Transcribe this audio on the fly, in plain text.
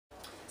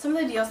some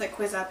of the deals that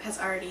QuizUp has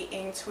already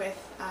inked with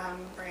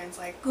brands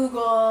like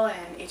Google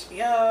and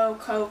HBO,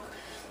 Coke,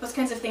 those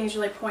kinds of things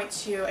really point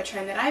to a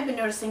trend that I've been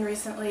noticing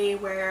recently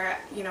where,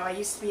 you know, I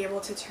used to be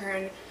able to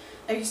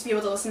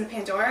listen to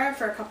Pandora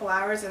for a couple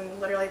hours and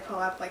literally pull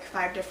up like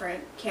 5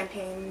 different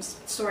campaigns,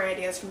 story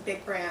ideas from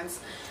big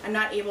brands. I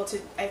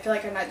feel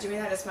like I'm not doing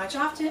that as much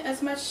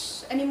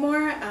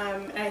anymore,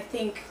 and I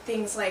think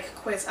things like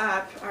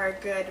QuizUp are a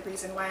good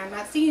reason why I'm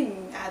not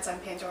seeing ads on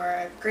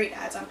Pandora, great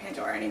ads on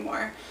Pandora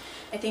anymore.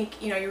 I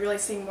think, you know, you're really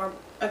seeing more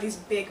of these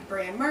big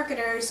brand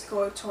marketers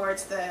go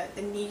towards the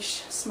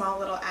niche, small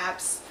little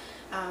apps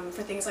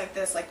for things like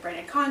this, like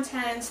branded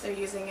content. They're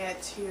using it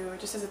to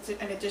just as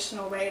an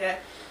additional way to,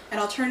 an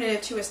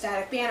alternative to a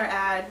static banner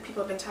ad.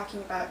 People have been talking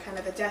about kind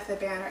of the death of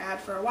banner ad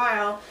for a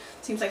while.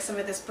 Seems like some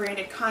of this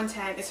branded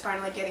content is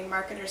finally getting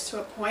marketers to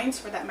a point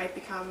where that might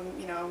become,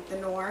 you know, the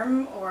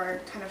norm,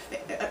 or kind of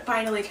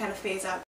finally kind of phase out.